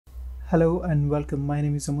Hello and welcome. My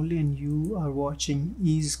name is Amulya and you are watching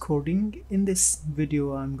Ease Coding. In this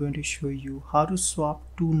video, I'm going to show you how to swap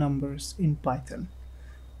two numbers in Python.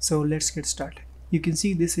 So let's get started. You can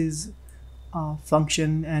see this is a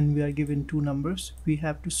function and we are given two numbers. We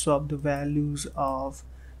have to swap the values of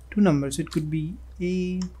two numbers. It could be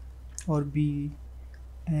A or B,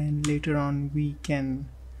 and later on we can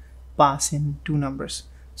pass in two numbers.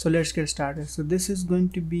 So let's get started. So this is going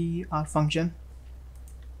to be our function.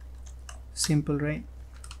 Simple, right?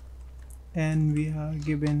 And we are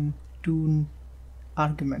given two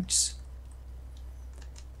arguments.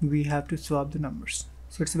 We have to swap the numbers.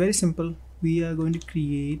 So it's very simple. We are going to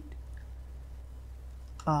create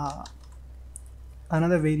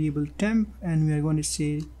another variable temp, and we are going to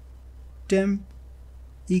say temp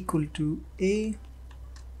equal to A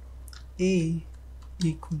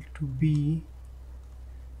equal to B.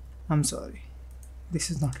 I'm sorry, this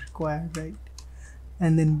is not required, right?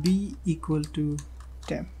 And then B equal to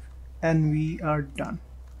temp, and we are done.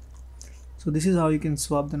 So this is how you can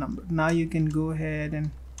swap the number. Now you can go ahead and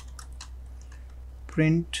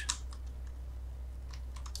print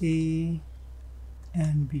A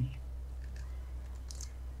and B.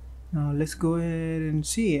 Now let's go ahead and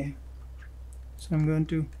see it. So I'm going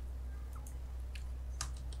to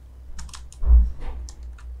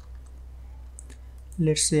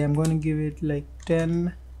let's say I'm going to give it like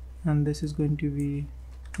 10 and this is going to be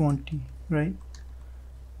 20, right?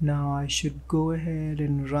 Now I should go ahead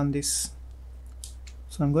and run this.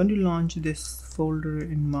 So I'm going to launch this folder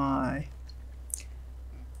in my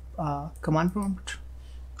command prompt.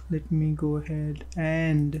 Let me go ahead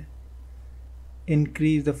and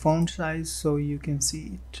increase the font size so you can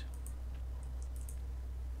see it.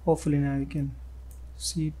 Hopefully now you can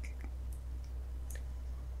see it.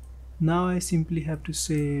 Now I simply have to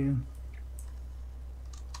say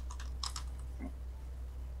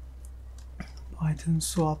Python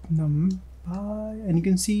swap num by, and you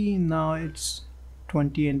can see now it's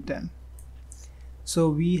 20 and 10. So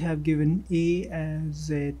we have given A as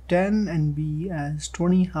a 10 and B as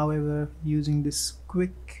 20. However, using this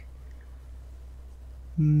quick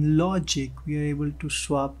logic, we are able to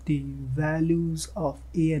swap the values of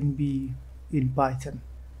A and B in Python.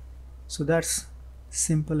 So that's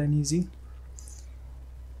simple and easy.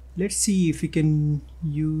 Let's see if we can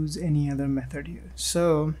use any other method here.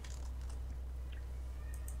 So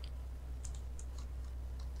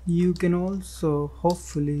you can also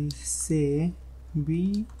hopefully say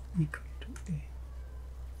B equal to A.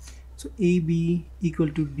 So AB equal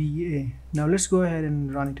to BA. Now let's go ahead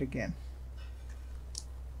and run it again.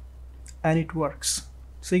 And it works.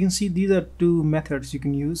 So you can see these are two methods you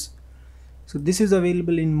can use. So this is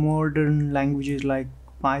available in modern languages like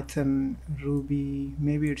Python, Ruby,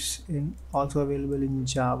 maybe it's also available in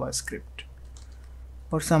JavaScript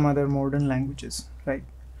or some other modern languages, right?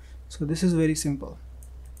 So this is very simple.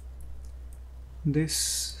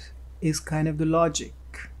 This is kind of the logic.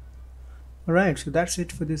 Alright, so that's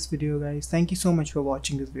it for this video, guys. Thank you so much for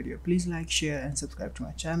watching this video. Please like, share and subscribe to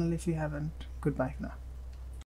my channel if you haven't. Goodbye for now.